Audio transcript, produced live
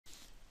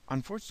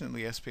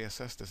Unfortunately,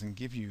 SPSS doesn't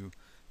give you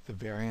the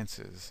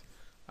variances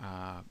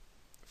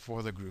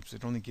for the groups.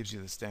 It only gives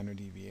you the standard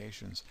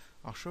deviations.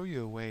 I'll show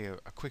you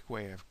a quick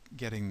way of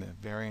getting the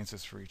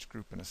variances for each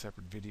group in a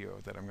separate video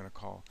that I'm going to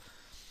call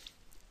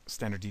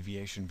standard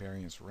deviation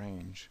variance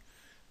range.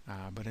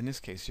 But in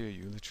this case here,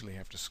 you literally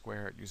have to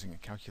square it using a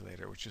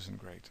calculator, which isn't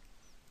great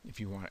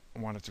if you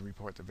wanted to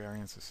report the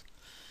variances.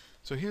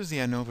 So here's the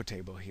ANOVA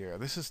table here.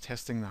 This is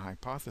testing the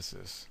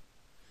hypothesis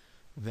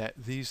that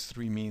these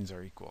three means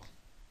are equal.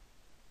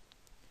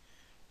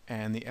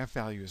 And the f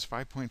value is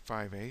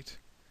 5.58,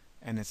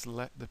 and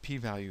the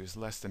p-value is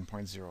less than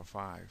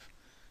 0.05.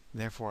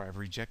 Therefore, I've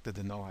rejected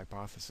the null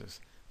hypothesis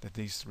that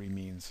these three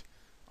means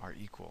are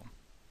equal.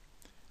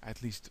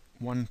 At least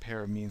one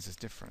pair of means is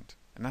different.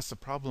 And that's the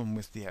problem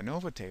with the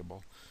ANOVA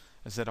table,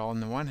 is that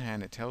on the one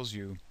hand it tells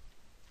you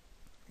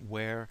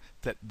where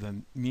that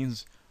the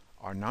means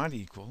are not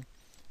equal.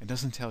 It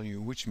doesn't tell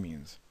you which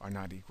means are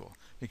not equal,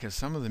 because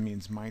some of the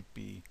means might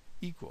be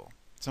equal.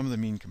 Some of the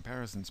mean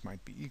comparisons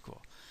might be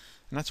equal.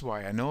 And that's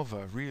why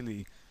ANOVA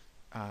really,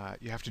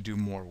 you have to do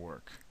more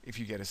work if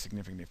you get a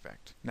significant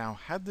effect. Now,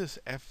 had this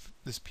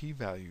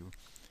p-value,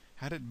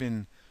 had it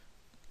been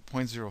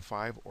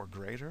 0.05 or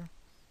greater,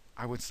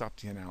 I would stop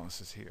the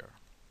analysis here,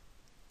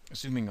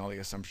 assuming all the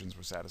assumptions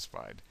were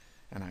satisfied.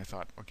 And I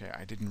thought, okay,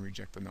 I didn't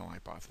reject the null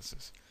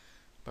hypothesis.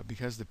 But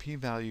because the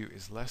p-value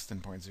is less than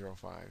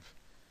 0.05,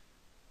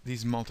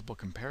 these multiple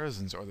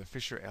comparisons, or the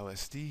Fisher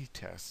LSD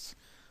tests,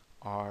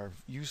 are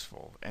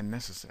useful and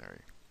necessary.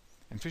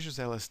 And Fisher's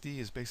LSD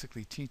is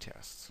basically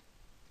t-tests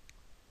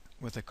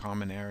with a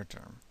common error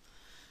term.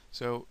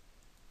 So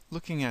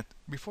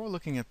before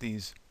looking at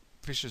these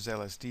Fisher's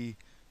LSD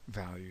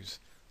values,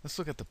 let's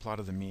look at the plot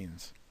of the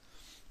means.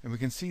 And we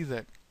can see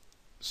that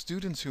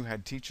students who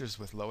had teachers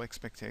with low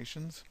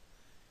expectations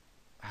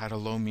had a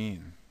low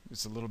mean.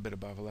 It's a little bit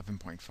above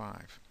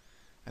 11.5.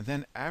 And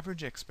then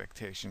average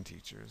expectation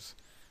teachers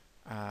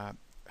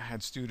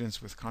had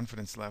students with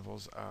confidence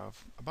levels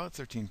of about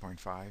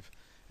 13.5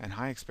 and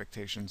high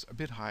expectations a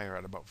bit higher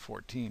at about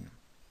 14.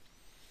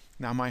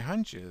 Now my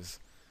hunch is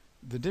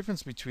the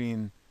difference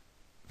between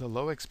the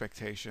low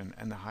expectation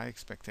and the high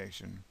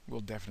expectation will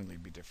definitely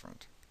be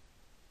different.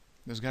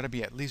 There's got to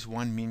be at least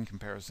one mean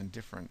comparison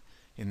different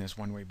in this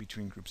one-way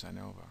between groups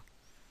ANOVA.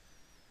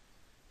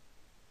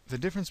 The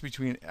difference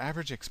between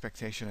average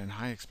expectation and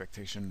high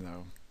expectation,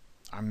 though,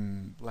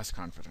 I'm less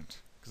confident,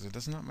 because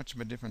there's not much of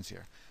a difference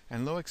here.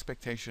 And low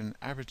expectation,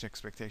 average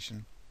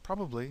expectation,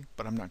 probably,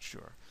 but I'm not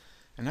sure.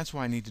 And that's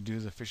why I need to do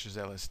the Fisher's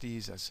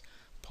LSDs as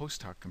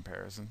post-hoc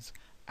comparisons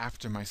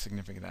after my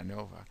significant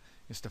ANOVA,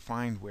 is to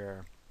find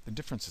where the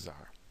differences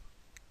are.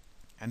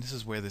 And this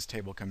is where this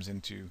table comes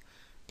into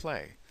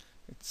play.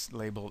 It's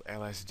labeled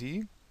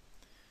LSD,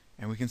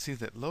 and we can see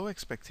that low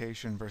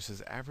expectation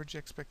versus average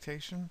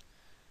expectation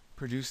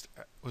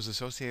was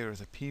associated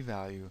with a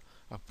p-value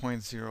of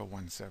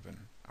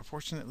 0.017.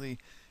 Unfortunately,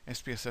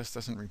 SPSS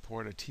doesn't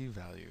report a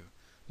t-value.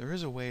 There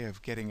is a way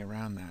of getting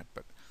around that,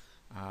 but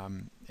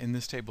in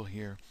this table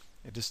here,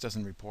 it just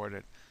doesn't report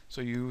it.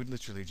 So you would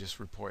literally just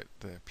report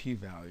the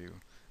p-value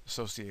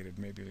associated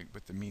maybe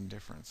with the mean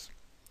difference.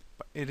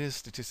 But it is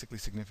statistically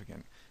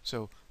significant.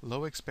 So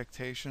low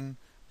expectation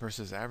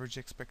versus average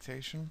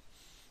expectation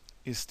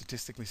is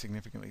statistically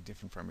significantly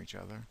different from each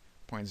other,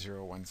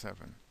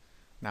 0.017.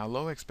 Now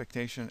low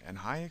expectation and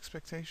high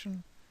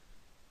expectation,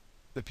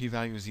 the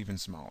p-value is even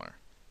smaller,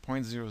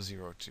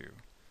 0.002.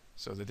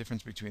 So the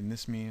difference between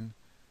this mean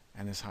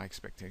and this high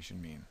expectation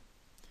mean.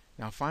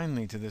 Now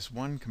finally, to this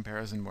one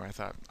comparison where I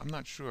thought, I'm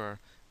not sure,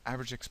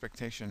 average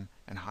expectation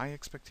and high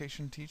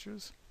expectation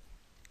teachers.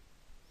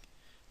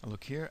 Now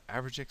look here,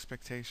 average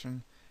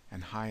expectation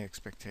and high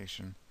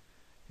expectation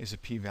is a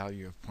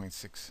p-value of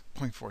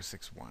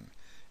 0.461,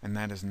 and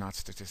that is not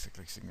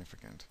statistically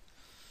significant.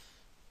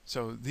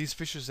 So these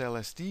Fisher's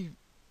LSD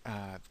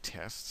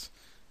tests,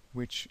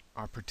 which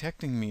are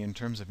protecting me in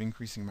terms of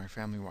increasing my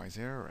family-wise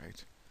error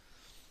rate,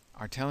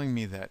 are telling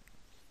me that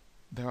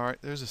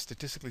there's a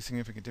statistically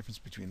significant difference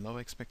between low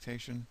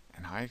expectation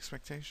and high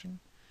expectation,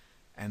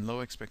 and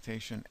low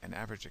expectation and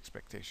average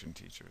expectation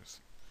teachers.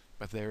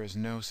 But there is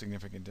no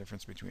significant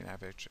difference between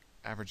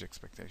average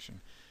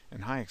expectation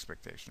and high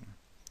expectation.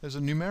 There's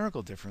a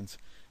numerical difference,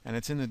 and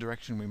it's in the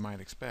direction we might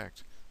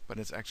expect, but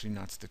it's actually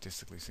not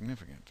statistically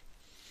significant.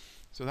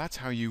 So that's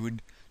how you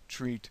would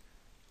treat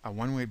a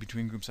one-way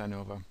between groups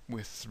ANOVA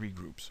with three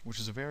groups, which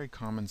is a very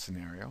common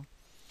scenario.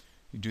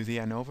 You do the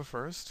ANOVA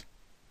first.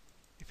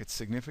 If it's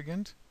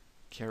significant,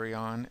 carry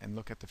on and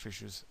look at the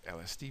Fisher's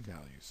LSD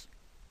values.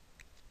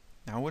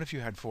 Now what if you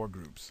had four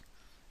groups?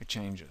 It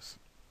changes.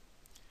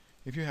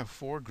 If you have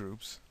four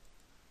groups,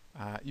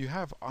 you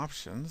have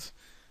options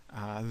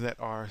that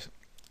are,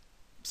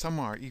 some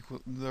are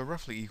they're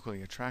roughly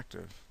equally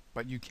attractive,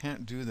 but you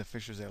can't do the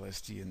Fisher's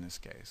LSD in this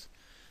case.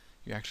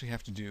 You actually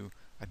have to do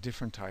a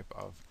different type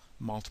of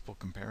multiple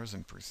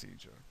comparison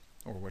procedure,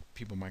 or what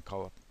people might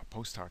call a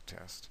post-hoc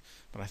test,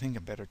 but I think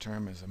a better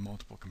term is a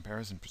multiple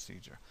comparison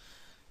procedure.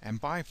 And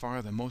by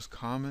far the most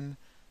common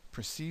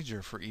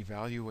procedure for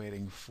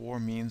evaluating four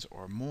means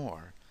or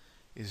more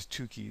is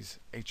 2 keys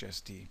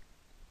HSD.